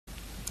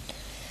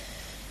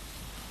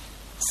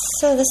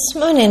So this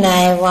morning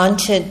I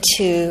wanted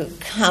to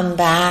come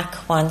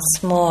back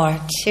once more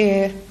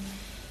to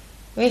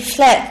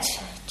reflect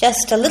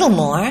just a little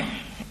more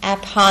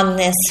upon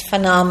this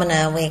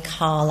phenomena we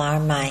call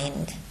our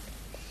mind,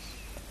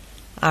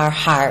 our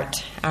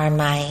heart, our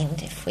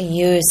mind, if we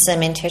use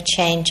them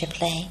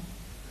interchangeably.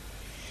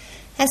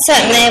 And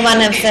certainly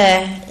one of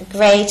the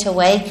great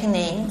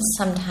awakenings,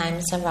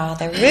 sometimes a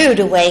rather rude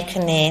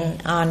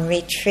awakening on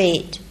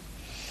retreat,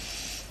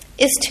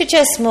 is to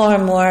just more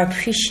and more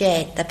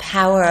appreciate the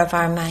power of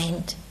our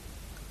mind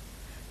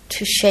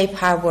to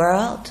shape our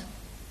world,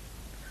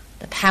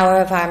 the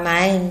power of our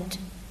mind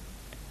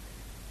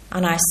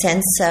on our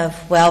sense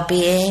of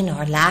well-being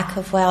or lack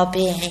of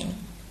well-being,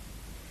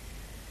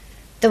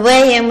 the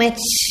way in which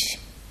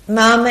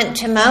moment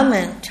to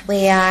moment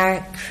we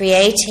are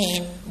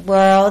creating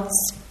worlds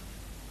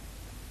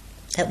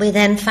that we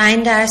then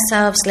find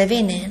ourselves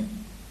living in.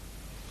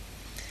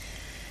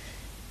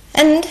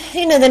 And,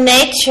 the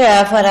nature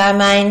of what our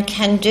mind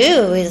can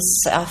do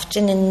is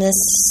often in this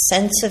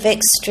sense of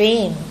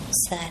extremes,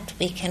 that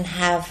we can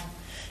have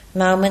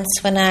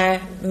moments when our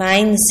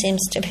mind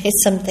seems to be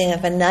something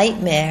of a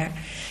nightmare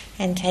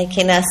and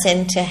taking us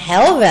into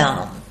hell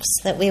realms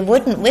that we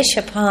wouldn't wish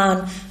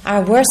upon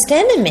our worst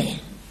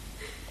enemy.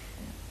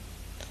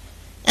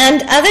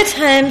 And other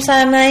times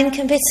our mind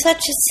can be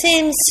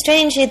seems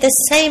strangely the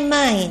same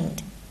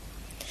mind,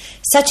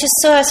 such a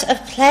source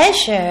of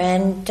pleasure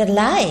and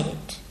delight.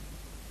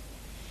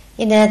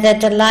 The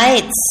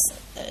delights,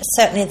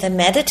 certainly the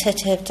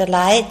meditative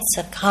delights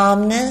of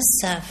calmness,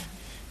 of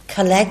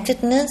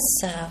collectedness,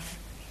 of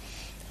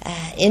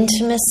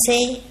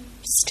intimacy,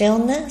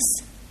 stillness.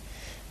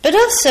 But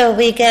also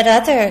we get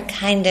other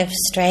kind of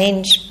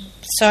strange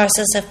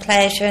sources of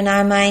pleasure in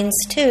our minds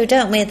too,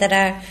 don't we, that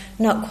are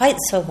not quite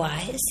so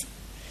wise.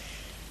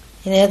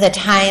 The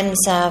times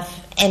of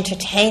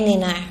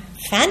entertaining our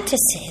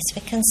fantasies,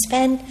 we can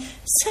spend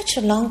such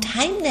a long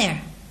time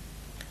there.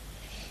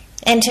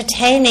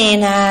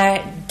 Entertaining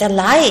our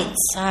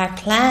delights, our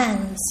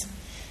plans.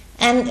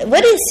 And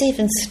what is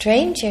even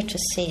stranger to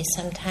see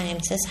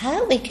sometimes is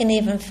how we can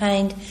even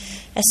find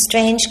a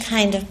strange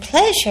kind of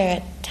pleasure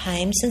at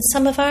times in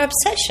some of our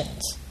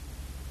obsessions.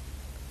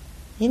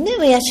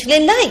 We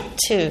actually like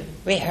to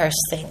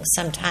rehearse things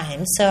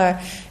sometimes, or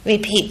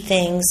repeat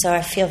things,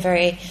 or feel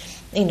very,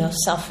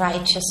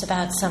 self-righteous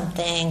about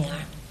something,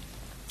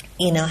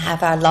 or,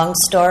 have our long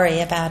story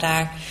about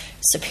our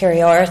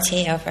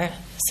superiority over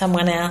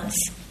someone else.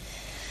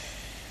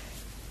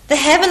 The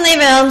heavenly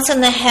realms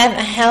and the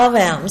hell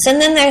realms. And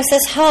then there's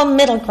this whole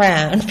middle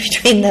ground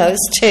between those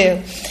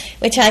two,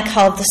 which I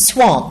call the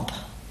swamp.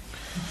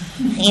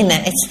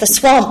 It's the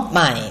swamp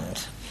mind,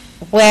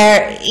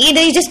 where,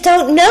 you just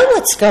don't know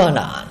what's going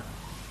on.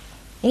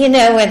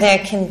 Where there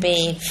can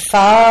be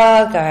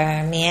fog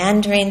or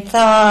meandering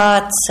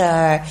thoughts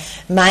or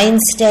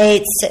mind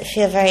states that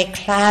feel very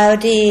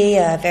cloudy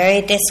or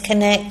very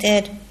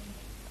disconnected.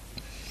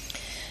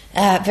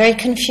 Very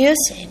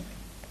confusing.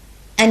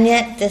 And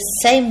yet this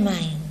same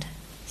mind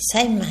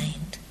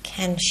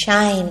can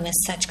shine with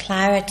such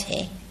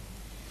clarity,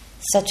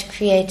 such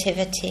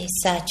creativity,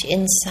 such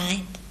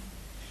insight,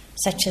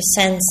 such a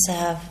sense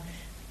of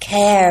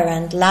care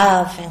and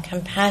love and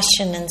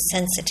compassion and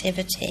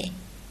sensitivity.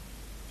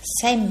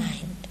 Same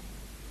mind,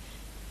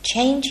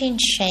 changing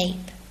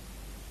shape,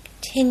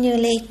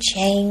 continually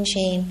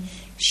changing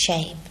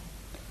shape.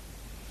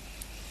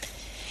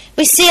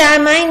 We see our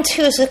mind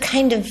too as a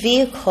kind of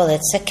vehicle.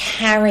 It's a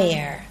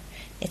carrier.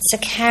 It's a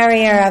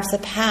carrier of the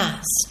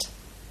past.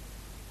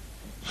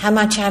 How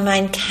much our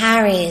mind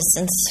carries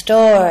and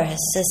stores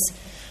this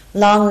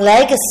long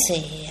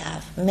legacy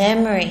of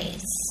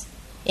memories,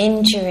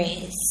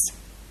 injuries,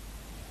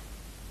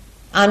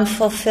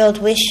 unfulfilled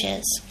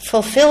wishes,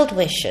 fulfilled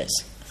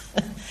wishes.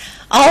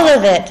 All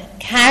of it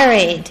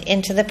carried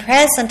into the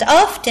present,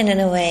 often in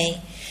a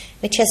way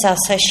which is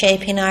also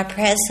shaping our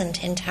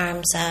present in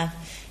terms of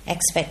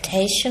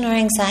expectation or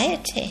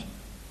anxiety.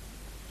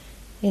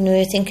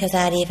 You think of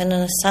that even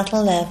on a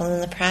subtle level in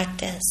the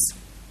practice.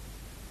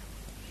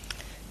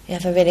 You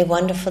have a really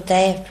wonderful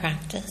day of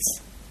practice.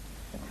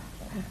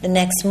 The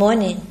next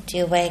morning, do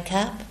you wake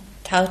up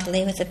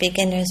totally with a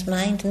beginner's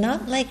mind?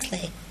 Not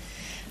likely.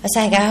 It's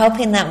like, I'm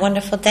hoping that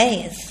wonderful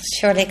day is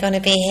surely going to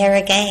be here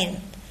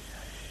again.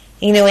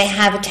 We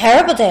have a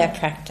terrible day of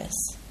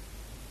practice.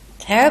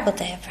 Terrible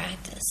day of practice.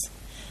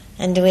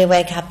 And do we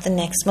wake up the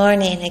next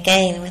morning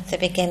again with the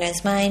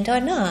beginner's mind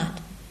or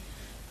not?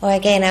 Or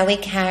again, are we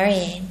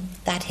carrying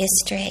that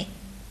history,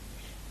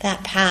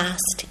 that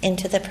past,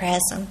 into the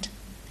present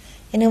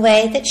in a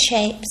way that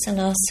shapes and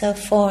also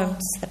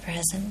forms the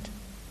present?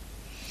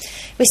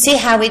 We see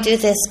how we do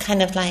this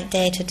kind of like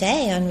day to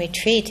day on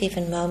retreat,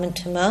 even moment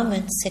to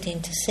moment,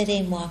 sitting to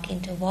sitting,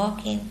 walking to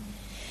walking.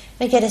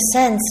 We get a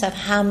sense of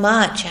how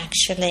much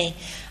actually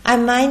our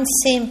minds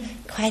seem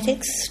quite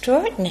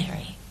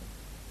extraordinary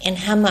in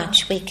how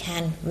much we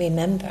can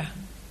remember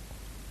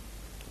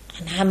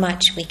and how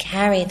much we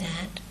carry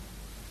that.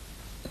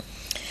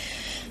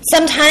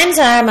 Sometimes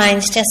our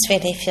minds just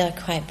really feel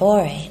quite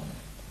boring.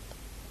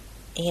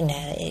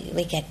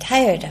 we get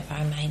tired of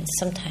our minds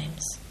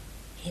sometimes.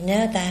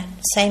 That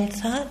same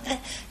thought, I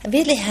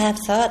really have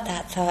thought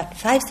that thought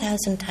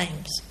 5,000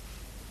 times.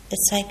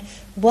 It's like,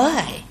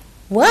 why?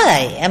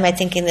 Why am I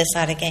thinking this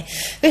thought again?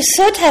 We're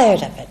so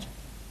tired of it.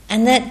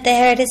 And that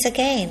there it is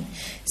again.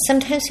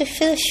 Sometimes we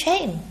feel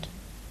ashamed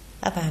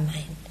of our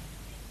mind.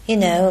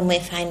 When we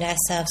find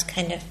ourselves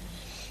kind of,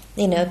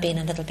 being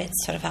a little bit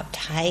sort of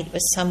uptight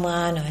with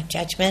someone or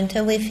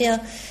judgmental, we feel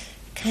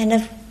kind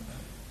of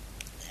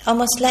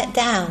almost let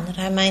down that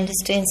our mind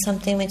is doing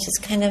something which is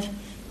kind of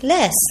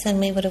less than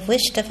we would have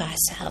wished of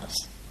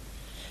ourselves.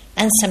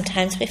 And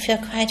sometimes we feel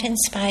quite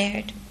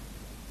inspired.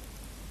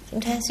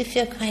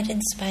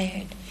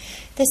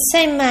 This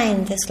same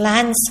mind, this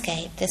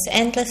landscape, this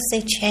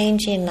endlessly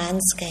changing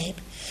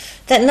landscape,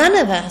 that none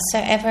of us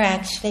are ever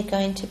actually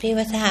going to be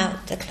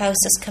without the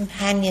closest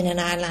companion in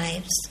our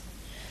lives,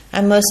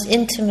 our most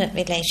intimate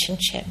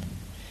relationship,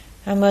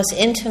 our most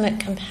intimate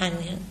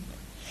companion,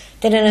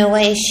 that in a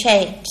way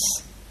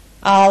shapes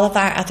all of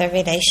our other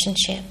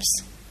relationships.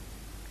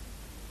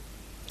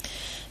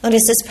 What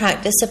is this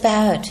practice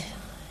about?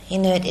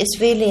 It is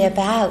really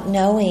about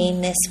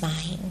knowing this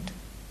mind,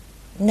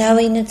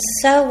 knowing it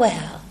so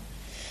well,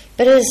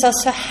 but it is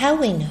also how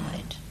we know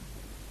it.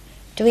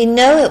 Do we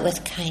know it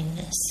with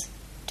kindness?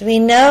 Do we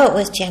know it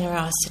with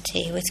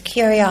generosity, with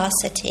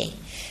curiosity,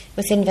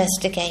 with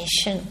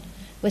investigation,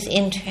 with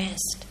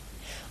interest?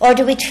 Or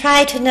do we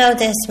try to know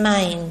this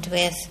mind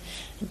with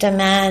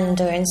demand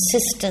or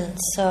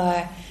insistence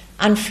or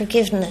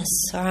unforgiveness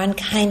or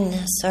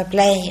unkindness or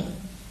blame?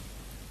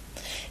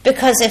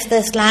 Because if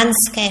this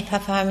landscape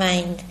of our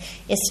mind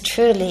is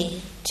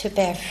truly to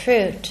bear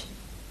fruit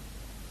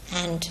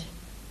and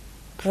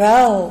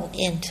grow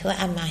into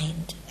a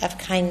mind of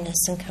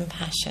kindness and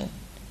compassion,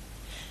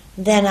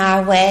 then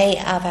our way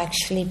of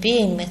actually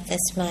being with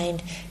this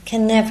mind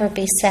can never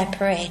be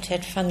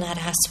separated from that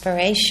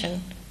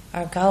aspiration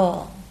or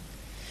goal.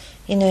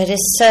 It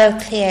is so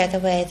clear the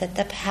way that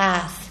the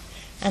path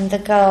and the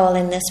goal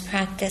in this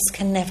practice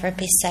can never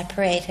be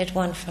separated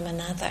one from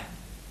another.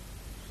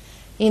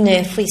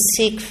 If we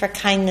seek for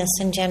kindness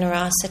and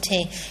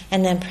generosity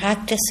and then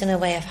practice in a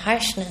way of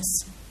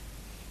harshness,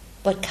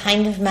 what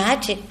kind of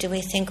magic do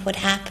we think would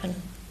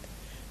happen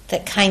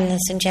that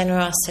kindness and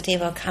generosity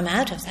will come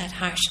out of that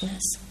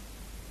harshness?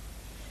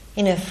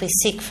 If we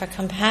seek for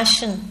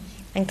compassion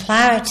and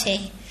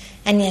clarity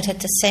and yet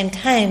at the same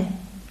time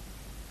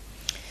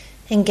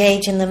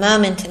engage in the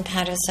moment in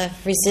patterns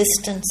of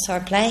resistance or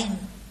blame,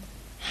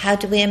 how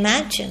do we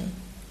imagine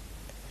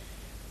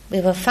we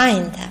will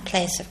find that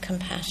place of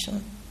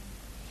compassion?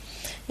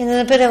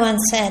 The Buddha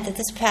once said that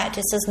this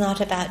practice is not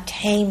about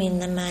taming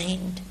the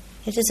mind.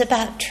 It is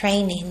about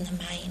training the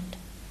mind.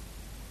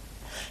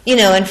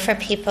 And for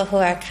people who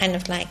are kind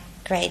of like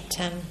great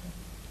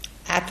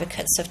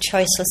advocates of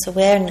choiceless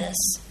awareness,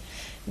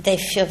 they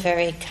feel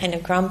very kind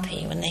of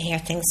grumpy when they hear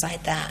things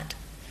like that.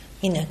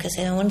 Because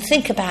they don't want to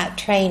think about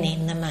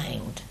training the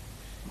mind.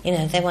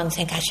 They want to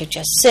think, I should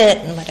just sit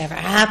and whatever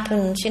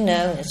happens,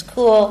 is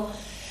cool.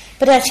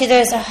 But actually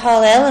there's a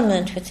whole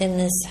element within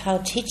this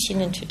whole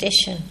teaching and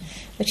tradition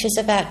which is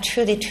about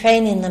truly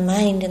training the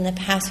mind in the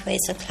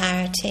pathways of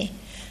clarity,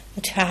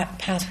 the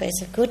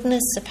pathways of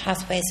goodness, the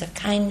pathways of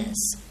kindness.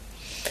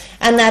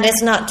 And that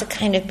is not to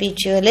kind of be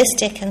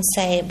dualistic and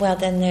say, well,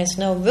 then there's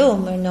no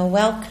room or no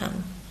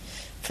welcome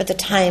for the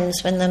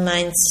times when the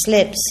mind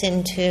slips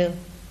into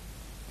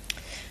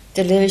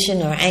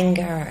delusion or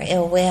anger or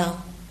ill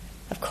will.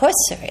 Of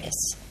course there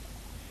is.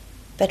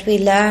 But we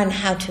learn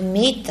how to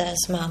meet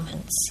those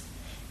moments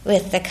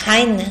with the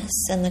kindness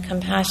and the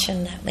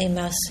compassion that we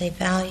mostly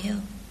value.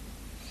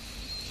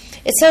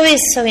 It's always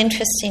so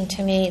interesting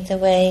to me the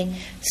way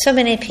so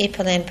many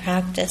people in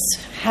practice,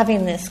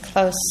 having this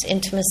close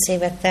intimacy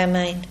with their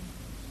mind,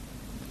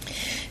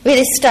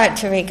 really start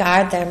to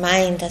regard their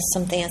mind as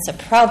something, as a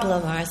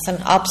problem or as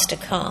an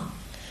obstacle,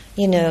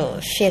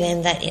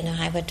 feeling that,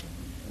 I would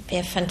be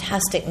a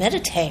fantastic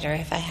meditator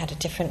if I had a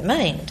different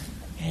mind.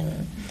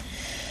 And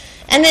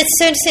it's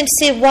so interesting to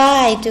see,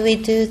 why do we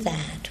do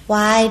that?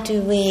 Why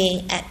do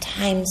we at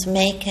times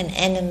make an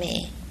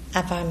enemy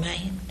of our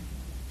mind?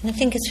 And I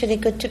think it's really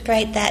good to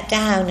break that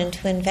down and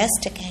to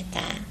investigate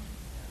that.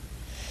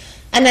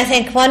 And I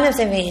think one of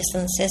the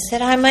reasons is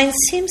that our minds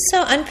seem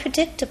so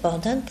unpredictable,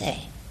 don't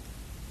they?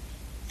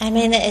 I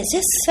mean, it's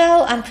just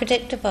so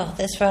unpredictable,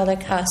 this roller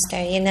coaster,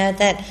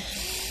 that,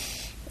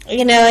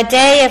 a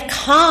day of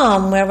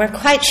calm where we're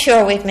quite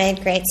sure we've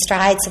made great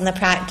strides in the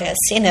practice,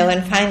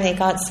 and finally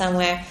got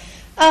somewhere.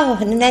 Oh,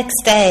 and the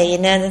next day,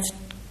 this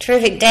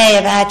terrific day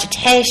of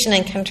agitation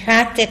and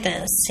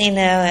contractedness,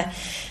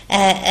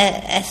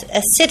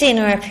 a sitting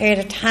or a period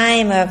of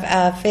time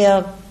of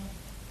real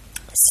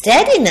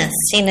steadiness,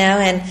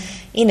 and,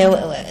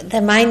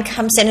 the mind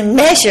comes in and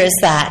measures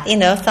that,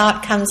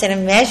 thought comes in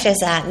and measures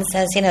that and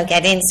says,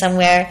 getting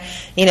somewhere,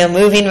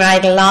 moving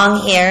right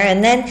along here,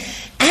 and then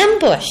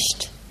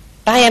ambushed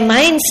by a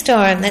mind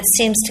storm that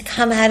seems to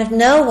come out of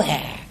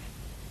nowhere,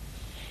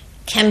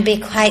 can be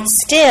quite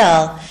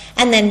still,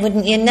 and then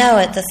wouldn't you know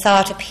it, the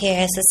thought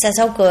appears that says,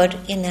 oh good,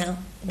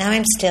 Now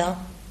I'm still.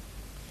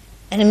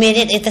 And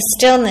immediately the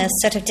stillness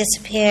sort of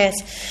disappears.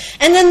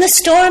 And then the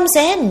storms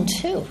end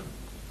too.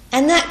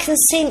 And that can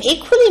seem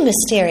equally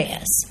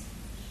mysterious.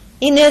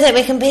 That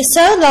we can be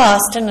so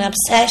lost in an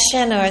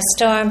obsession or a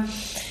storm,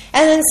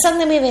 and then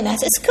suddenly we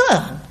realize it's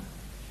gone.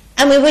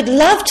 And we would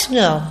love to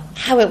know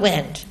how it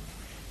went.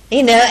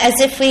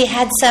 As if we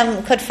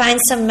could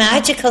find some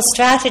magical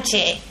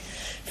strategy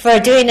for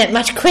doing it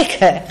much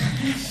quicker.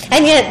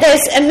 And yet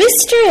there's a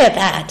mystery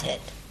about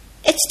it.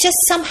 It's just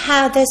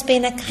somehow there's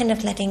been a kind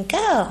of letting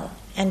go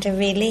and a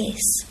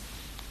release.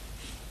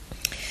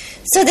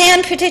 So the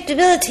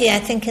unpredictability, I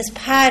think, is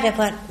part of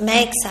what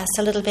makes us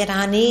a little bit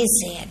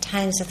uneasy at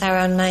times with our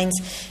own minds.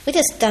 We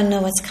just don't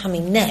know what's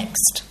coming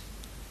next.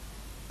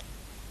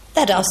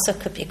 That also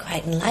could be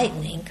quite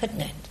enlightening,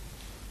 couldn't it?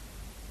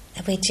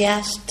 That we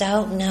just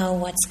don't know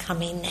what's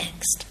coming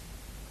next.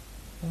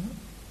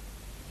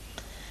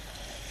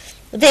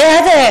 The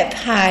other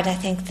part, I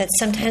think, that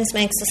sometimes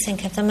makes us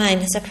think of the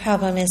mind as a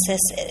problem is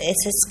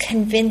this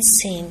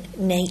convincing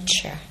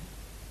nature.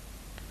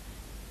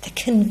 The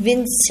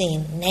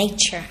convincing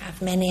nature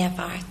of many of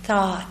our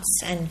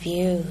thoughts and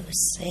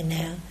views,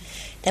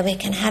 that we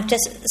can have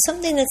just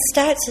something that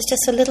starts as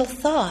just a little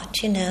thought,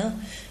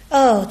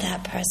 oh,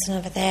 that person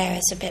over there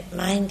is a bit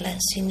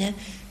mindless, I'm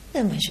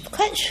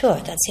quite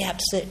sure that's the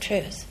absolute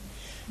truth,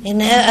 we're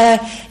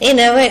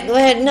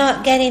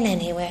not getting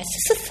anywhere.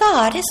 It's just a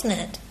thought, isn't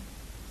it?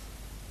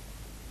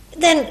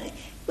 Then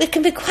we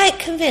can be quite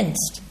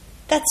convinced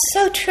that's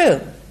so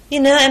true.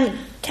 I'm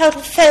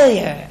total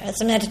failure as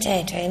a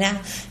meditator,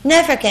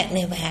 never get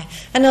anywhere.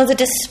 I know the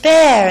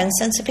despair and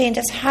sense of being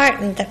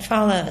disheartened that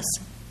follows.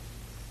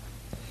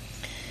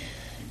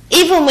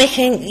 Even we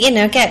can,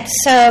 get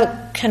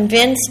so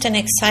convinced and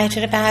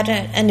excited about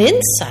an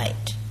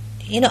insight.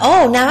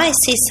 Oh, now I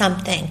see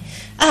something.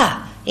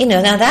 Now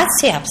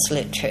that's the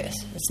absolute truth.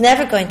 It's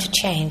never going to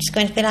change. It's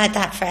going to be like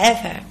that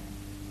forever.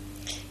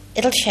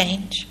 It'll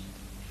change.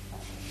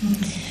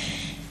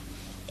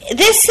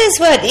 This is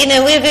what, we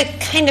have a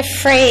kind of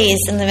phrase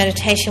in the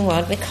meditation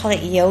world. We call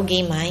it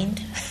yogi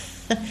mind.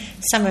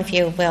 Some of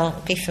you will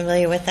be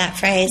familiar with that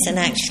phrase, and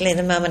actually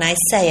the moment I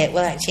say it, will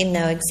actually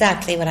know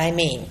exactly what I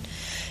mean.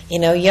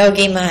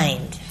 Yogi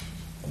mind.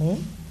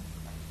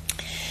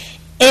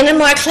 In a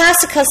more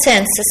classical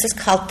sense, this is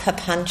called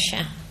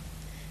Papanca.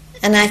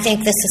 And I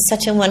think this is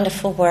such a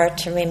wonderful word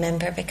to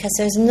remember because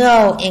there's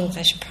no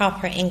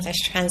proper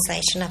English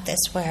translation of this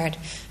word,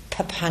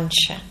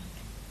 Papanca.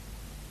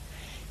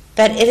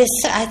 But it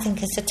is, I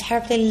think, it's a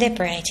terribly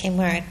liberating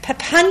word.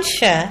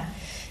 Papanca,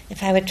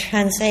 if I would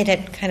translate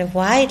it kind of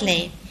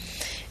widely,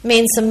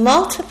 means the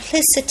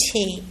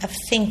multiplicity of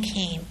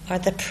thinking or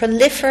the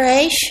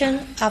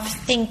proliferation of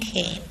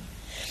thinking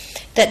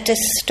that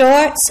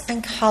distorts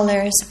and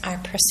colors our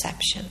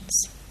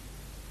perceptions.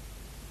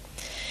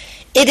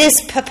 It is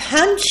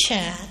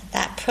Papanca,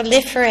 that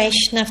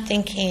proliferation of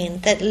thinking,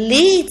 that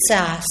leads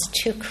us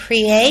to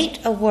create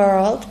a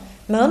world,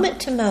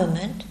 moment to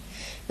moment,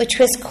 which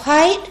was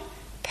quite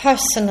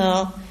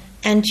personal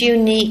and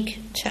unique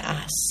to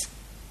us.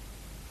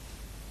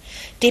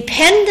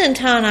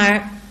 Dependent on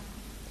our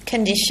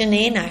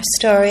conditioning, our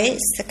stories,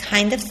 the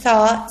kind of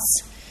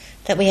thoughts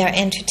that we are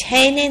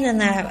entertaining and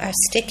that are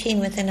sticking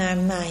within our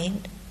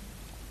mind,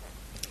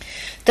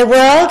 the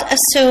world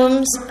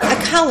assumes a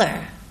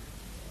color,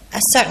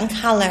 a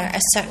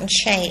certain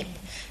shape,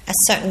 a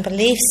certain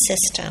belief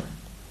system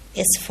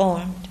is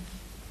formed.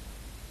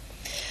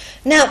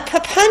 Now,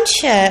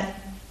 Papanca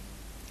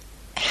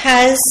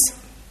has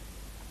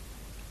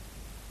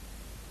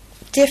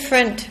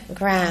different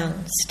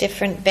grounds,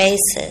 different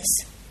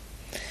bases.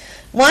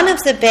 One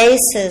of the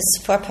bases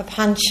for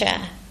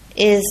Papanca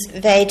is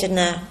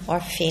Vedana, or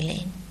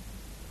feeling.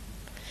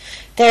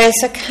 There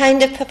is a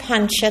kind of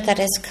Papanca that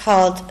is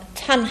called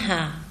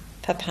Tanha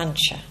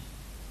Papanca.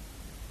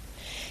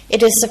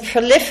 It is a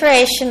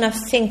proliferation of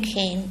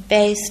thinking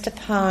based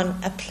upon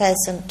a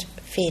pleasant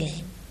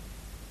feeling.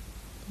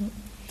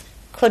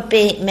 Could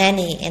be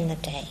many in the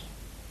day.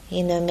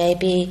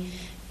 Maybe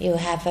you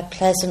have a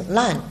pleasant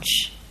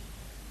lunch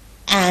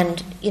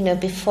and,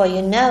 before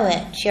you know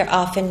it, you're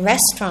off in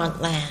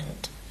restaurant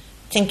land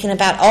thinking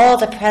about all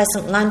the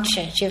pleasant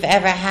lunches you've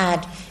ever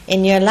had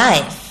in your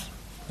life.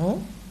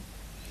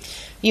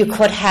 You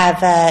could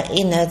have,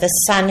 the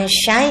sun is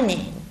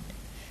shining.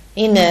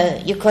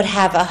 You could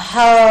have a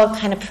whole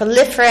kind of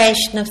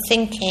proliferation of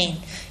thinking,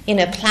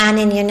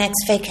 planning your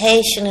next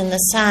vacation in the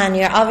sun.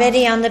 You're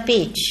already on the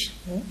beach.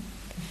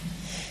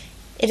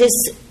 It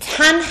is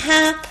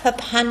Tanha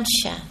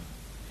Papanca,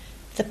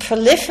 the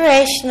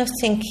proliferation of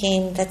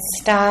thinking that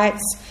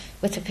starts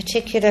with a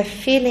particular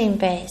feeling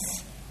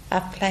base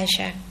of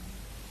pleasure.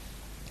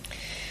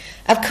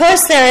 Of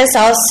course, there is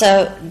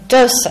also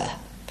Dosa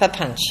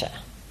Papanca,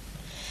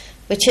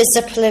 which is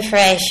the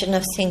proliferation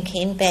of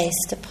thinking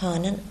based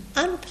upon an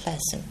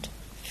unpleasant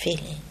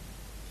feeling.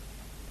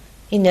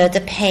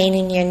 The pain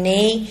in your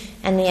knee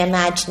and the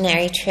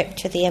imaginary trip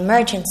to the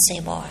emergency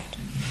ward.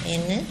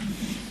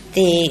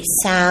 The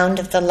sound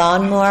of the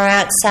lawnmower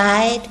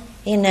outside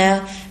and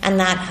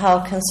that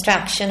whole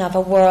construction of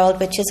a world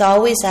which is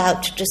always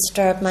out to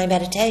disturb my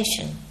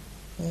meditation.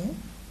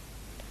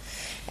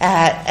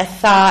 A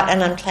thought,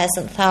 an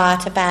unpleasant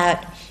thought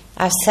about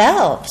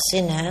ourselves,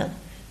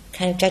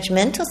 kind of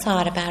judgmental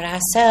thought about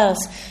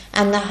ourselves,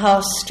 and the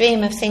whole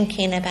stream of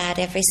thinking about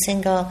every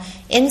single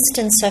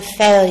instance of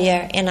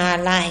failure in our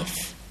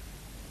life.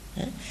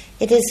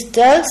 It is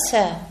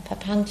dosa,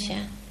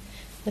 papancha,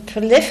 the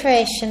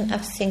proliferation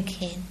of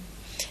thinking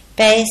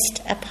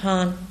based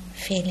upon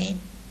feeling.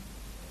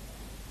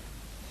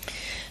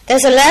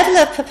 There's a level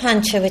of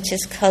papancha which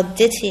is called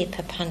ditthi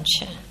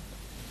papancha,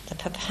 the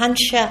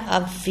papancha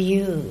of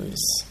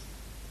views,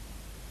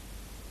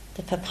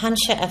 the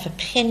papancha of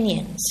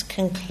opinions,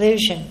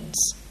 conclusions.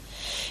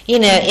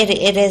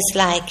 It is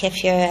like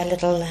if you're a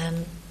little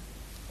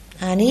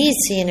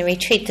uneasy in a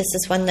retreat. This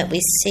is one that we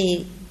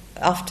see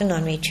often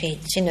on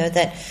retreats,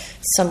 that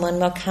someone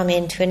will come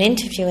into an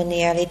interview in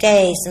the early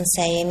days and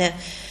say,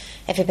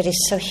 everybody's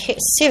so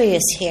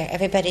serious here,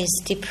 everybody's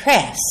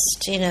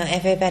depressed,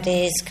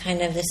 everybody's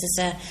kind of, this is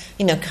a,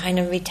 kind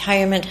of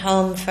retirement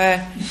home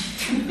for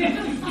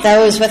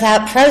those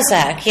without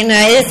Prozac, and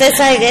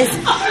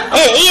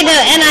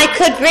I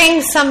could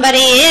bring somebody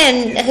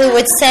in who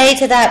would say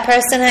to that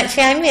person,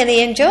 actually, I'm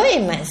really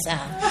enjoying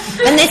myself.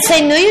 And they'd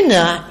say, no, you're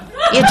not.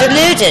 You're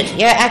deluded.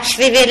 You're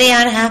actually really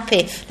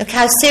unhappy. Look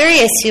how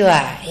serious you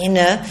are,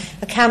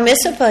 Look how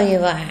miserable you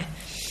are.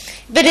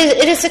 But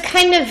it is a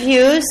kind of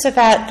views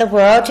about the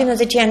world,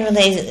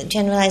 the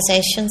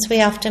generalizations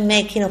we often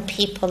make,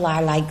 people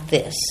are like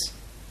this,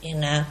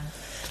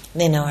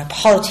 our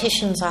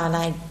politicians are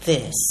like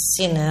this,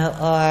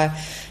 or,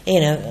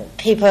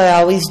 people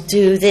always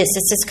do this.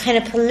 It's this kind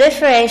of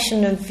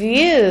proliferation of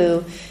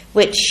view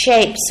which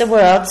shapes the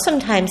world.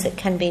 Sometimes it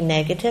can be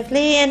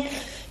negatively and,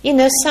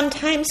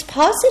 sometimes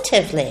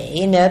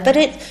positively, but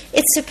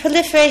it's a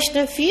proliferation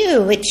of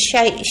view which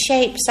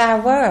shapes our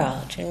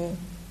world. And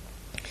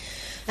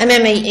I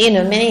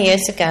remember, many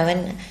years ago,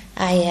 and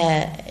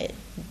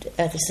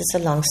this is a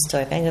long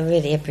story, but I'm going to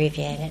really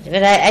abbreviate it.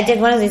 But I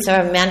did one of these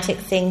romantic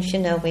things,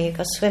 where you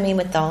go swimming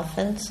with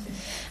dolphins.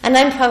 And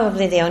I'm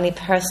probably the only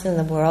person in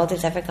the world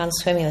who's ever gone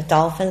swimming with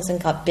dolphins and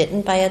got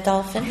bitten by a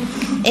dolphin.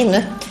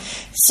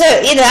 So,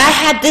 I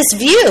had this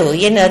view,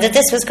 that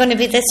this was going to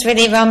be this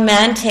really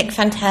romantic,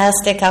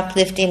 fantastic,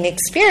 uplifting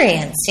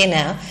experience,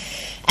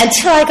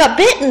 until I got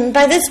bitten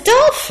by this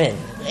dolphin,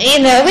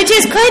 which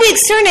is quite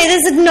extraordinary.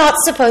 This is not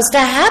supposed to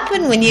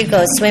happen when you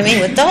go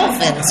swimming with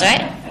dolphins,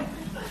 right?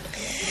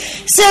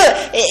 So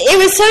it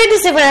was so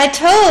interesting when I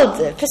told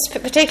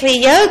particularly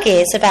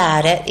yogis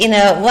about it.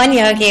 One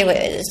yogi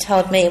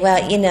told me,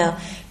 well,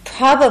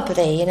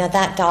 probably,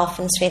 that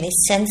dolphin's really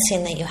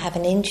sensing that you have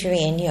an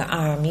injury in your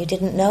arm you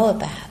didn't know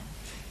about.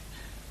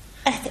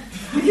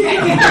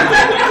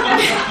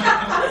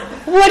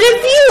 What a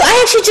view!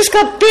 I actually just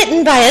got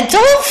bitten by a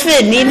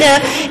dolphin,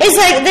 It's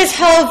like this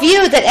whole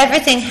view that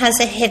everything has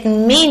a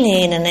hidden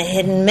meaning and a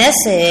hidden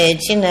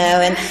message,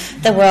 and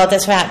the world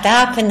is wrapped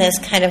up in this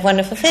kind of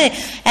wonderful feeling.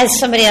 As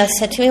somebody else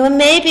said to me, well,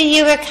 maybe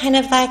you were kind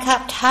of like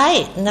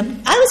uptight, and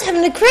I was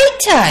having a great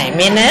time,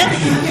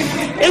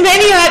 And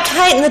maybe you're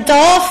uptight and the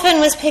dolphin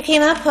was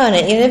picking up on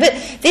it, But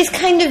these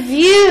kind of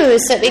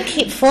views that we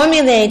keep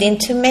formulating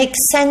to make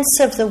sense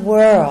of the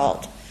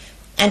world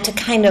and to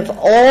kind of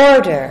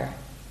order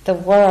the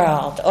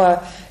world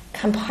or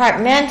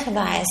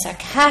compartmentalize or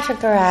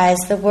categorize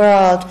the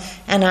world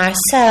and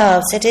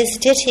ourselves. It is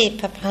ditthi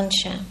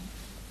papancha.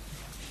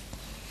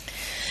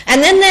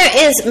 And then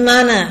there is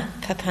mana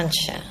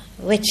papancha,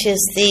 which is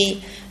the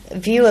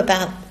view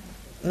about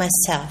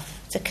myself,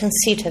 the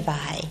conceit of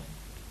I.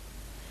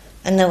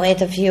 And the way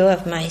the view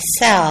of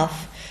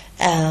myself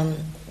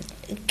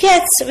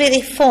gets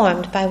really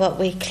formed by what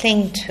we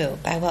cling to,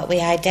 by what we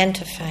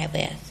identify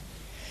with.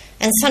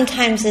 And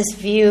sometimes this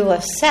view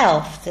of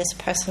self, this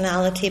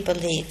personality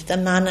belief, the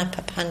mana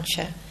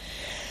papancha,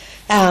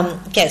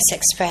 gets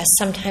expressed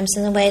sometimes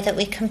in the way that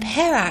we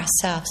compare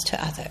ourselves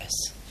to others.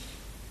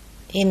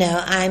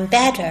 I'm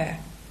better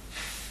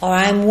or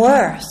I'm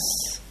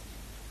worse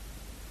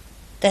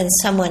than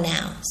someone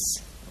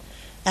else.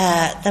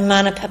 The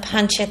mana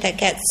papancha that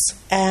gets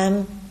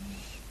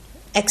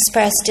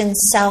expressed in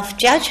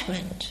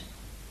self-judgment.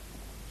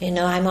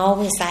 I'm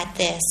always like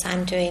this,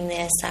 I'm doing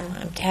this,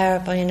 I'm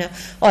terrible,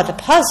 Or the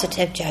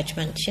positive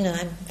judgment,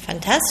 I'm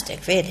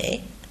fantastic,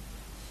 really.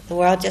 The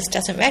world just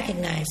doesn't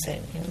recognize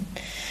it.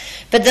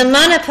 But the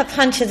mana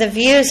papancha, the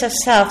views of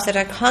self that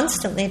are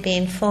constantly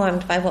being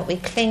formed by what we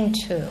cling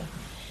to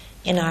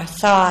in our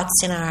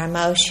thoughts, in our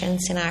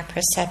emotions, in our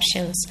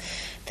perceptions,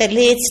 that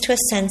leads to a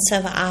sense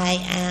of I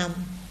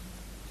am.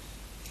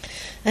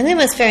 And then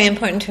what's very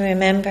important to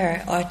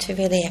remember or to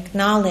really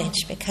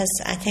acknowledge, because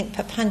I think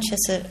papancha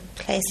is a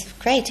place of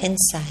great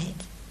insight,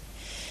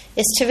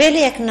 is to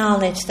really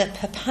acknowledge that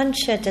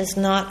papancha does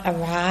not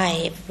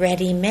arrive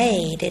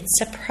ready-made.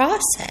 It's a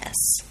process.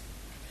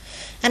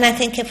 And I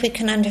think if we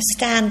can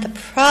understand the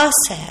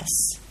process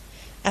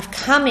of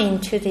coming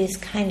to these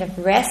kind of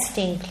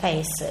resting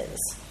places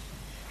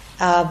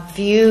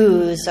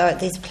views or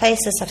these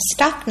places of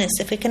stuckness,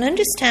 if we can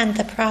understand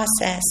the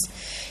process,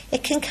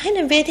 it can kind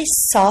of really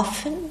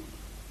soften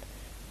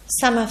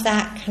some of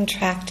that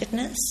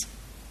contractedness.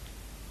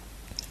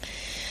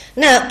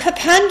 Now,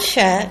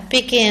 Papanca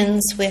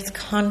begins with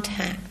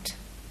contact,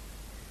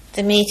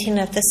 the meeting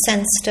of the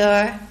sense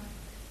door,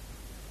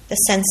 the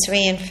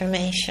sensory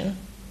information,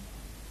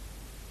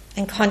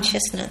 and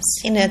consciousness.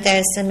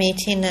 There's the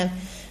meeting of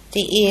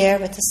the ear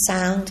with the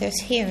sound,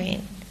 there's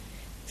hearing.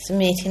 There's the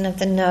meeting of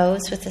the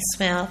nose with the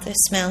smell,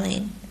 there's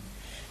smelling.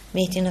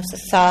 Meeting of the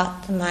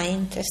thought, the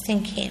mind, there's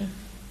thinking.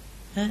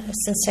 A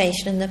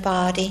sensation in the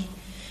body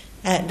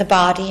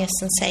a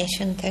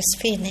sensation, there's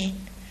feeling.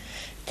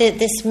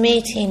 This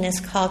meeting is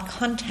called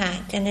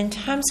contact, and in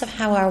terms of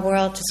how our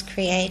world is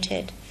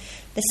created,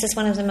 this is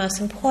one of the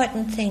most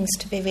important things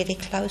to be really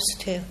close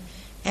to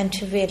and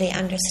to really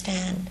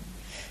understand.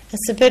 As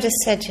the Buddha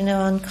said,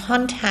 on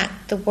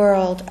contact the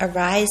world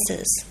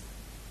arises,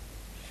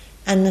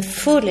 and the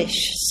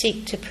foolish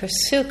seek to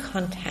pursue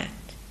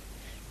contact,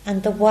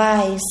 and the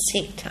wise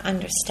seek to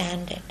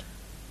understand it.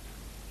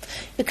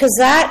 Because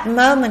that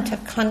moment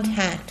of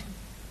contact,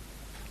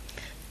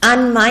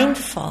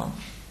 unmindful,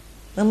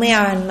 when we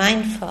are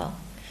unmindful,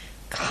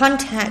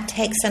 contact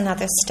takes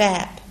another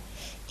step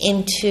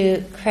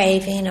into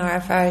craving or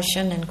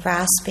aversion and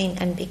grasping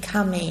and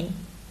becoming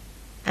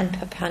and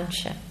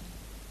papanca.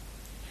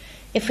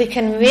 If we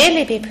can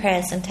really be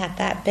present at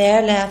that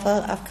bare level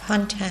of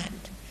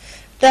contact,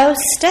 those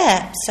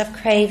steps of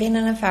craving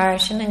and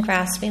aversion and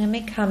grasping and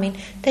becoming,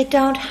 they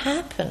don't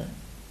happen.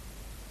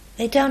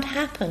 They don't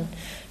happen.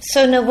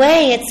 So in a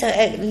way,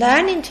 it's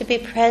learning to be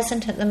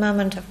present at the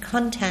moment of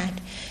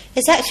contact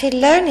is actually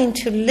learning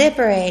to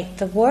liberate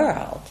the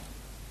world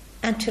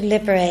and to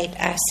liberate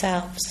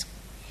ourselves.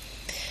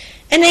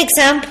 An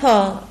example,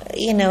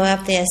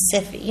 of this,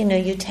 if,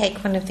 you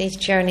take one of these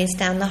journeys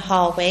down the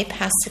hallway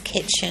past the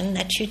kitchen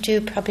that you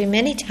do probably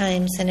many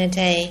times in a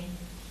day,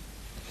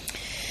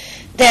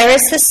 there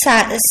is the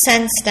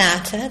sense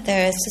data,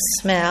 there is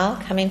the smell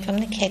coming from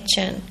the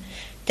kitchen,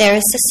 there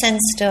is the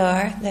sense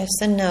door, there's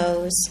the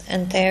nose,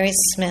 and there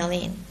is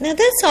smelling. Now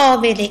that's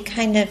all really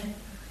kind of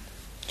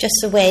just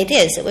the way it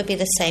is. It would be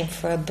the same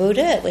for a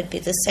Buddha, it would be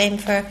the same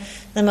for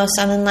the most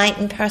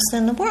unenlightened person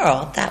in the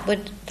world. That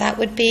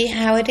would be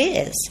how it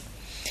is.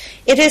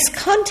 It is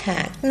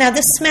contact. Now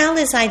the smell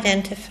is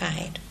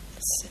identified.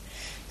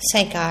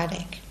 Say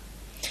garlic.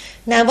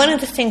 Now one of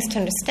the things to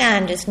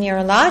understand is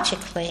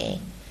neurologically,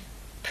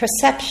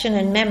 perception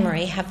and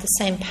memory have the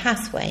same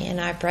pathway in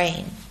our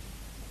brain.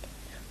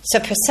 So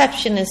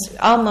perception is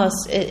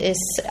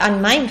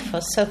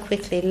unmindful, so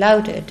quickly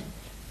loaded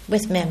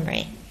with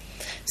memory.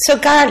 So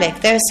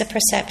garlic, there's a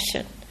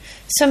perception.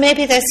 So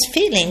maybe there's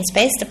feelings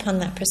based upon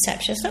that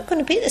perception. It's not going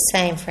to be the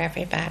same for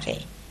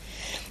everybody.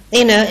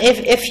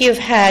 If you've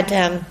had,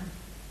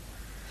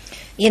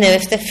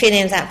 if the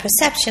feeling of that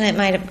perception, it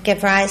might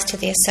give rise to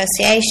the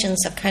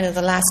associations of kind of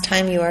the last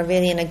time you were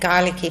really in a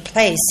garlicky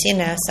place,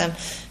 some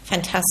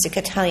fantastic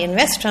Italian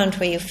restaurant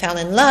where you fell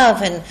in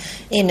love and,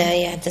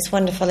 you had this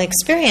wonderful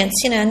experience,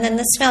 and then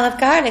the smell of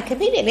garlic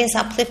immediately has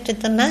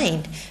uplifted the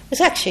mind. It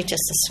was actually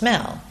just a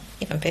smell,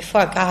 even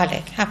before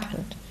garlic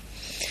happened.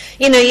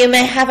 You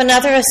may have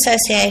another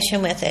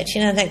association with it,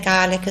 that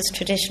garlic has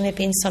traditionally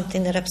been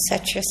something that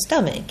upsets your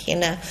stomach,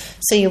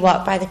 So you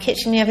walk by the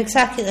kitchen, you have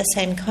exactly the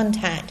same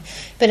contact.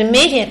 But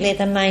immediately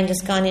the mind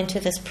has gone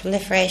into this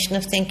proliferation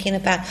of thinking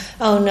about,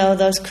 oh no,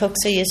 those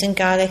cooks are using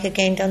garlic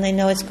again, don't they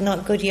know it's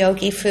not good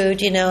yogi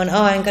food, and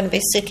oh, I'm going to be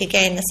sick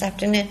again this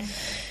afternoon.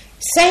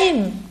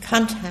 Same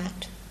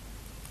contact,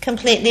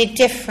 completely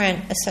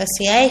different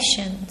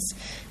associations.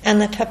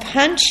 And the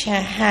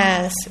papanca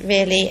has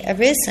really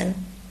arisen.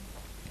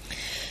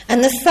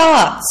 And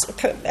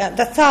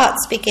the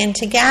thoughts begin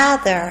to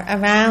gather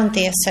around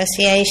the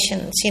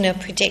associations,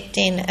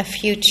 predicting a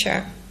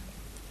future.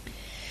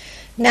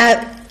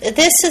 Now,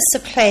 this is the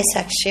place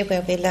actually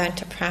where we learn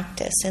to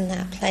practice, in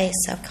that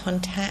place of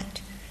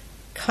contact,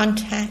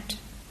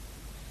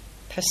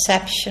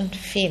 perception,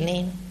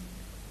 feeling,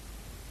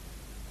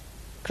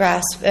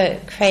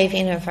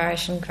 craving,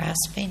 aversion,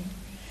 grasping.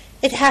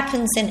 It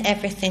happens in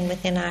everything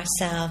within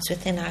ourselves,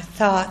 within our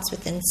thoughts,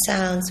 within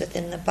sounds,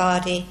 within the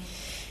body,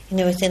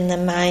 within the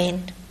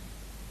mind.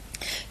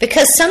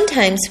 Because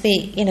sometimes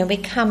we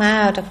come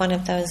out of one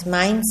of those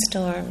mind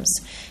storms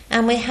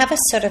and we have a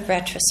sort of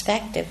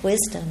retrospective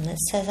wisdom that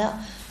says, oh,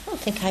 I don't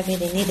think I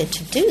really needed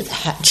to do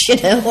that,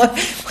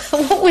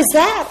 what was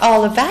that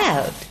all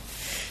about?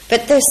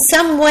 But there's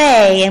some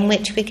way in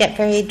which we get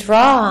very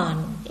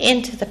drawn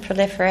into the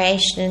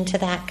proliferation, into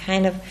that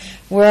kind of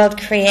world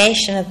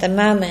creation of the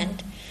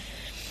moment.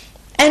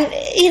 And,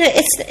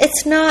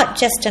 it's not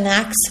just an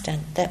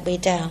accident that we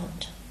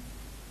don't.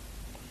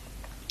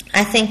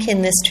 I think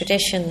in this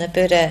tradition the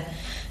Buddha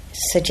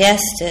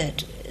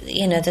suggested,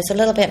 there's a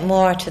little bit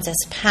more to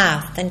this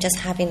path than just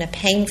having a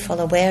painful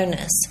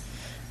awareness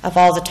of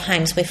all the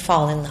times we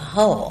fall in the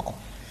hole.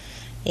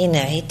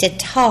 He did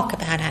talk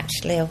about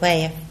actually a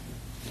way of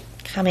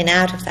coming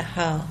out of the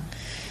hole.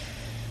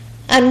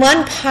 And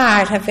one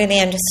part of really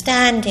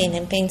understanding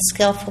and being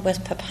skillful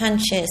with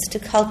Papanca is to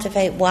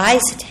cultivate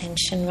wise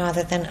attention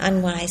rather than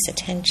unwise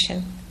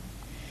attention.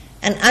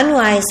 And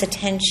unwise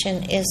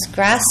attention is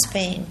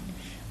grasping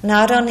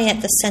not only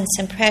at the sense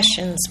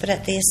impressions but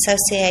at the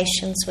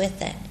associations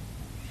with it.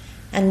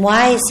 And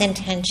wise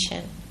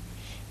intention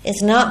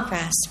is not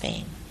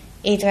grasping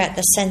either at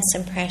the sense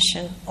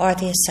impression or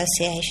the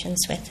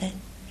associations with it.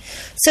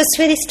 So it's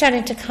really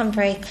starting to come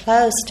very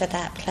close to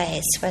that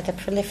place where the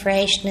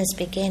proliferation is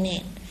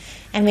beginning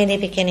and really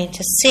beginning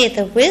to see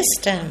the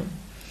wisdom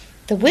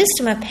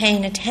of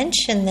paying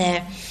attention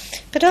there,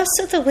 but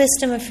also the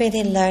wisdom of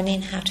really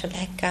learning how to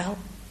let go,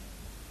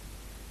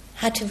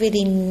 how to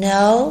really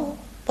know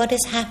what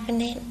is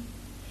happening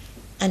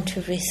and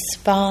to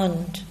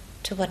respond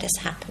to what is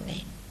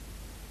happening.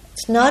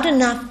 It's not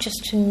enough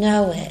just to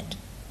know it.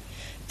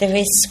 The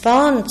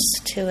response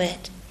to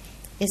it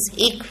is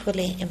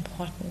equally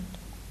important.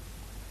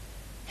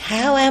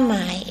 How am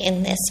I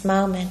in this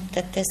moment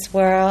that this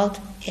world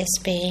is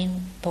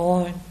being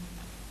born?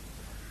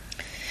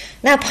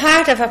 Now,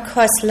 part of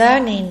course,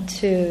 learning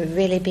to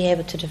really be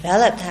able to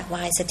develop that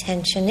wise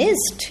attention is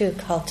to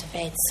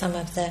cultivate some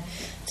of the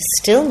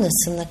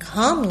stillness and the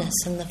calmness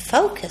and the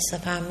focus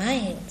of our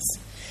minds.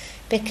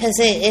 Because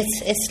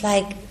it's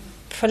like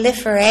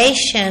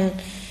proliferation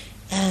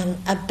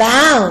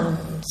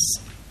abounds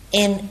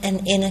in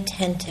an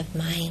inattentive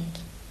mind.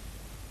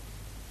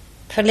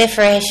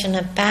 Proliferation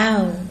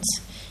abounds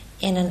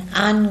in an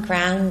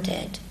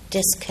ungrounded,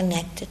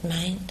 disconnected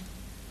mind.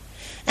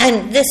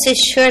 And this is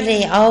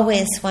surely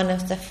always one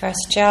of the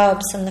first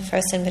jobs and the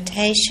first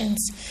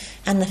invitations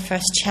and the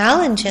first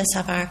challenges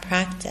of our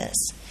practice,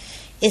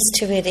 is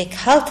to really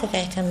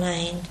cultivate a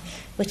mind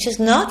which is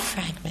not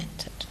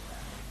fragmented,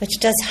 which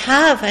does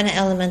have an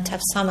element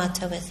of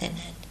samatha within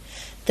it.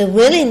 The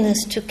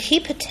willingness to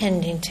keep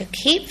attending, to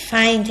keep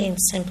finding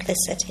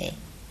simplicity.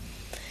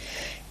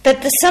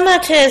 But the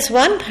samatha is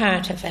one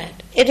part of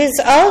it. It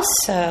is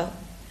also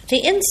the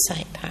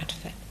insight part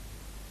of it.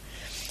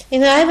 You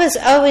know, I was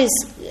always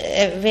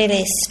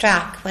really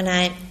struck when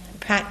I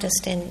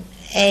practiced in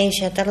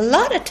Asia that a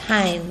lot of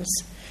times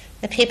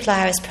the people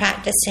I was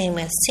practicing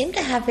with seemed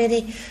to have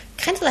really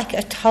kind of like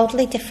a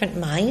totally different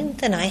mind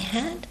than I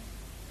had.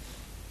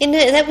 You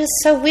know, that was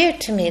so weird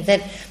to me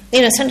that,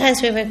 you know,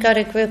 sometimes we would go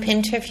to group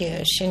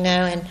interviews, you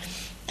know,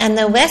 and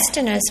the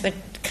Westerners would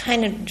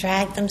kind of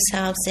drag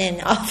themselves in,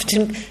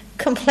 often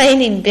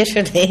complaining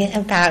bitterly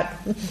about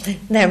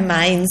their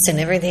minds and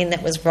everything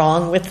that was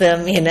wrong with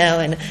them, you know,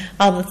 and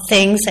all the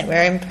things that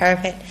were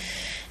imperfect.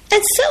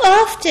 And so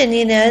often,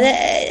 you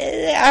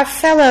know, our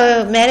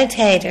fellow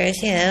meditators,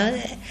 you know,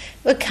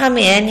 would come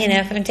in, you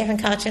know, from a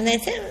different culture, and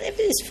they'd say,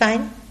 everything's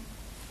fine,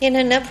 you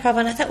know, no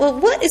problem. I thought, well,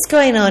 what is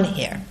going on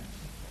here?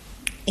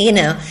 You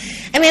know,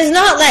 I mean, it's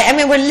not like, I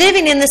mean, we're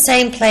living in the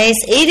same place,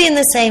 eating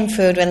the same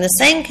food, we're in the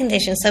same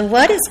conditions, so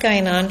what is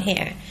going on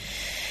here?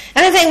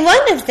 And I think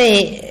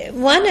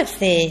one of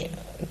the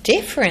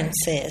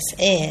differences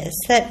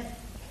is that,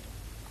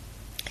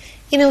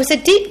 you know, with a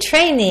deep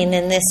training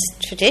in this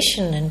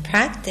tradition and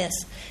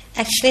practice,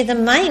 actually the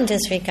mind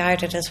is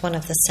regarded as one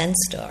of the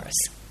sense doors.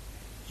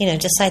 You know,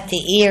 just like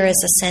the ear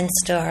is a sense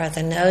door, or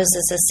the nose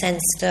is a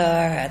sense door,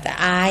 or the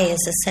eye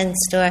is a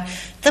sense door,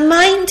 the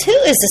mind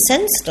too is a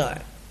sense door.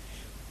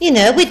 You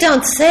know, we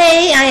don't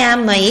say, I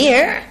am my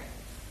ear.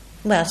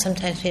 Well,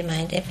 sometimes we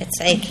mind if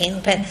it's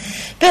aching, but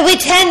we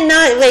tend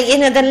not, you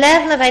know, the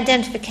level of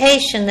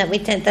identification that we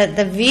tend,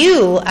 the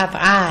view of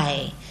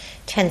I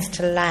tends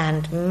to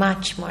land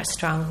much more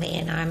strongly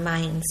in our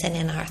minds and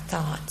in our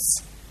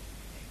thoughts.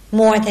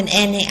 More than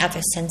any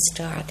other sense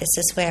door, this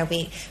is where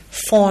we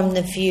form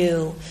the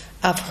view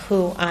of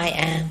who I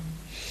am.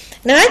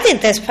 Now, I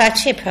think there's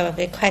actually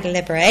probably quite a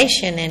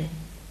liberation in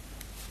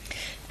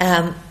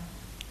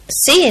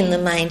seeing the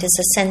mind as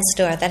a sense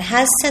door that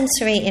has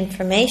sensory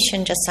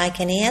information just like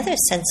any other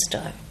sense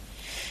door.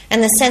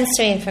 And the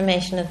sensory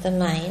information of the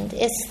mind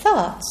is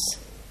thoughts,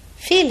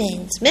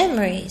 feelings,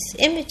 memories,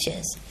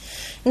 images.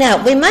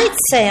 Now, we might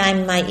say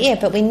I'm my ear,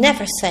 but we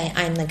never say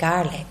I'm the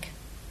garlic.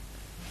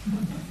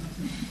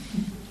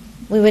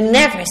 We would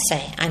never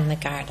say I'm the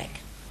garlic,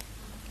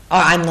 or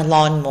I'm the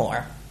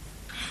lawnmower,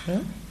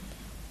 or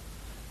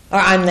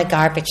I'm the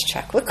garbage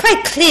truck. We're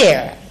quite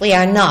clear we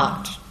are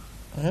not.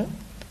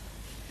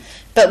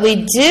 But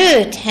we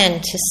do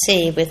tend to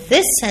see with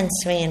this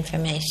sensory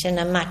information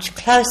a much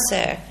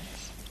closer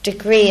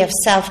degree of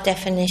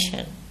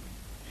self-definition.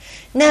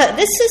 Now,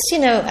 this is, you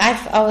know,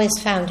 I've always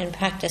found in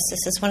practice,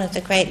 this is one of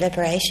the great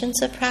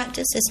liberations of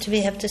practice, is to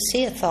be able to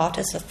see a thought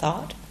as a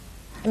thought.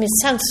 I mean,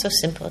 it sounds so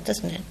simple,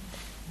 doesn't it?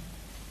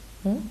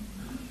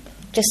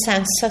 Just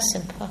sounds so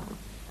simple.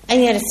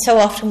 And yet it's so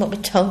often what we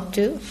don't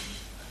do.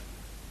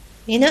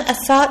 You know, a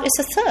thought is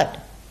a thought.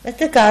 Like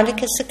the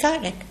garlic is the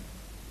garlic.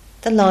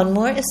 The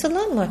lawnmower is the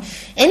lawnmower.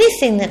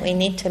 Anything that we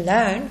need to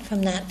learn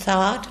from that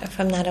thought or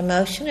from that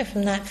emotion or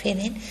from that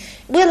feeling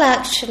will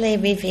actually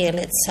reveal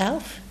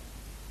itself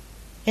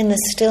in the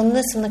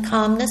stillness and the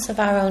calmness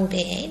of our own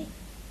being.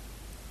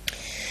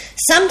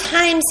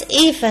 Sometimes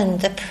even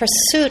the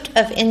pursuit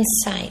of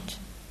insight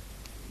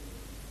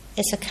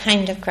is a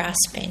kind of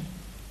grasping.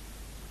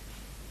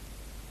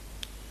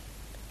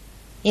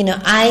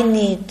 I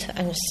need to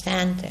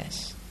understand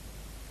this.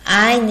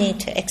 I need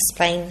to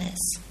explain this.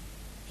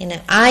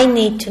 I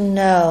need to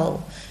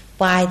know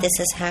why this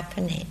is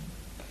happening.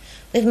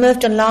 We've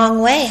moved a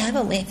long way,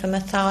 haven't we, from a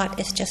thought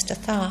is just a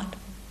thought,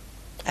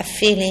 a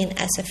feeling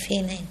as a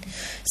feeling.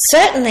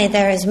 Certainly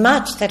there is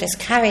much that is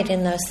carried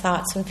in those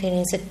thoughts and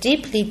feelings that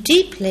deeply,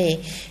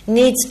 deeply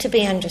needs to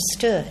be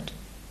understood.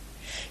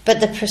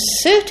 But the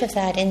pursuit of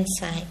that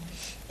insight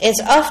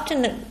is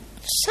often,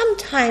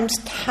 sometimes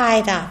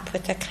tied up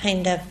with a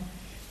kind of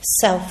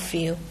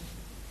self-view.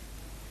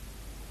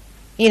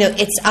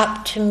 It's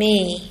up to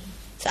me.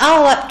 It's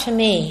all up to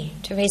me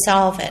to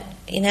resolve it,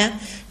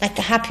 Like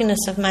the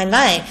happiness of my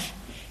life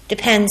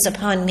depends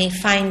upon me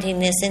finding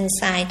this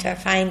insight or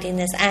finding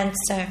this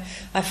answer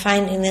or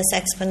finding this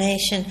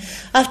explanation.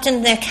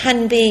 Often there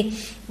can be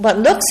what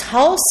looks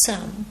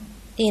wholesome,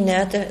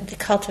 the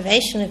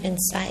cultivation of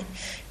insight,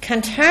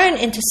 can turn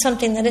into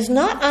something that is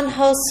not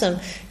unwholesome,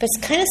 but it's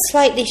kind of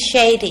slightly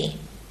shady.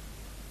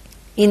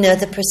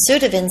 The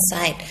pursuit of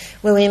insight,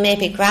 where we may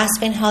be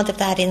grasping hold of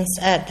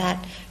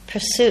that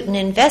pursuit and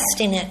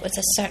investing it with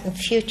a certain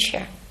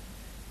future.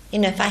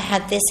 If I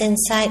had this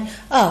insight,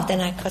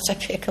 then I'd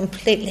be a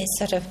completely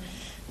sort of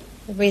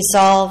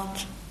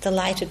resolved,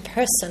 delighted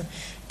person.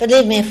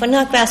 Believe me, if we're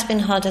not grasping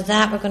hold of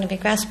that, we're going to be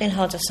grasping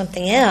hold of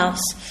something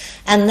else,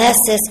 unless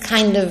this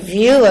kind of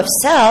view of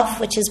self,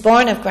 which is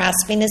born of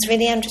grasping, is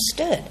really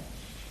understood.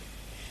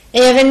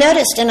 Have you ever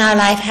noticed in our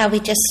life how we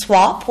just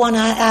swap one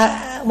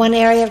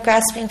area of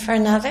grasping for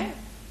another?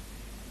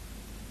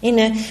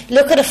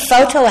 Look at a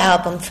photo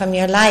album from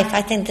your life.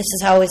 I think this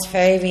is always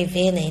very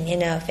revealing.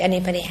 If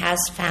anybody has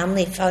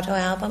family photo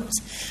albums,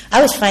 I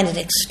always find it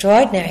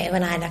extraordinary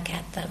when I look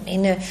at them.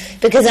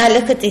 Because I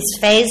look at these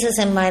phases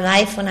in my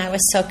life when I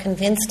was so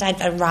convinced I'd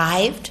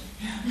arrived.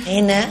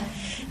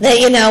 That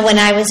when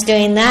I was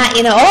doing that,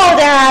 there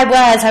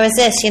I was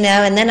this,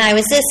 and then I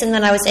was this, and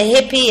then I was a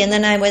hippie, and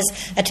then I was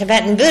a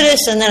Tibetan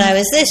Buddhist, and then I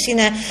was this, and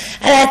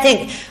I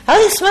think,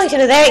 holy smoke,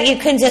 there you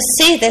can just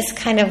see this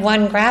kind of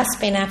one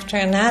grasping after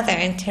another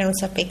in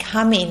terms of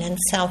becoming and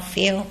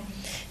self-view.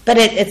 But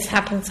it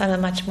happens on a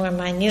much more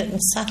minute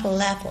and subtle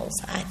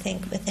levels, I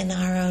think, within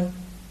our own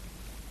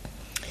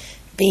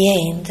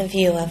being, the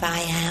view of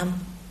I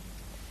am.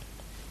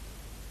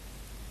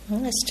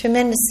 It's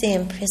tremendously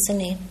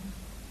imprisoning.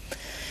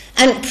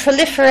 And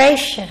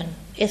proliferation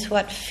is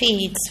what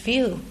feeds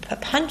view.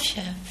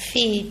 Papanca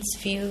feeds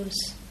views.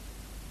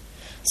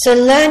 So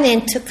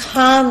learning to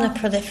calm the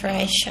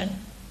proliferation,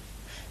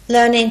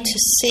 learning to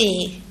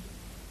see,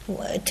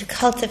 to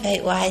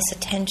cultivate wise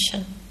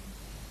attention.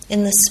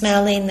 In the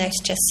smelling, there's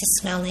just the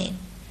smelling.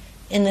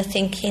 In the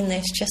thinking,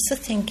 there's just the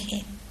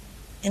thinking.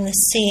 In the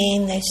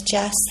seeing, there's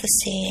just the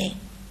seeing.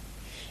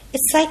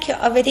 It's like you're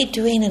already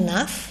doing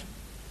enough.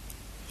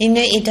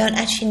 You don't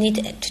actually need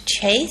to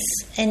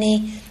chase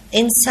any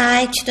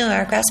insight,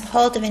 or grasp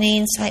hold of any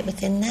insight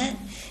within that.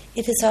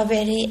 It is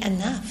already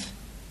enough.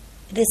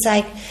 It is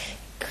like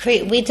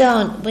we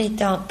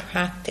don't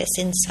practice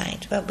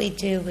insight. What we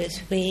do is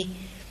we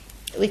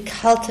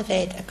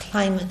cultivate a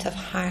climate of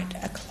heart,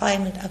 a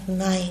climate of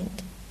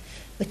mind,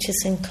 which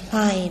is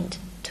inclined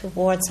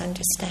towards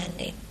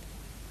understanding.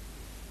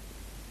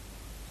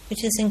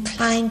 Which is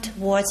inclined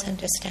towards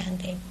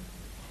understanding.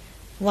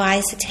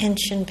 Wise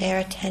attention, bare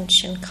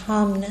attention,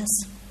 calmness,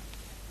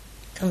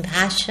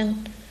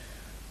 compassion,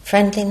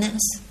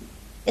 friendliness.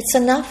 It's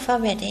enough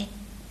already.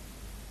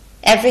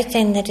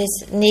 Everything that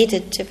is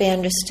needed to be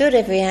understood,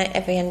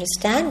 every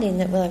understanding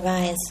that will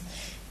arise,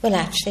 will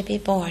actually be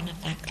born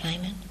of that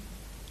climate.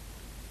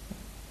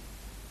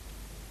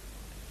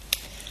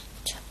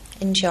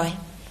 Enjoy.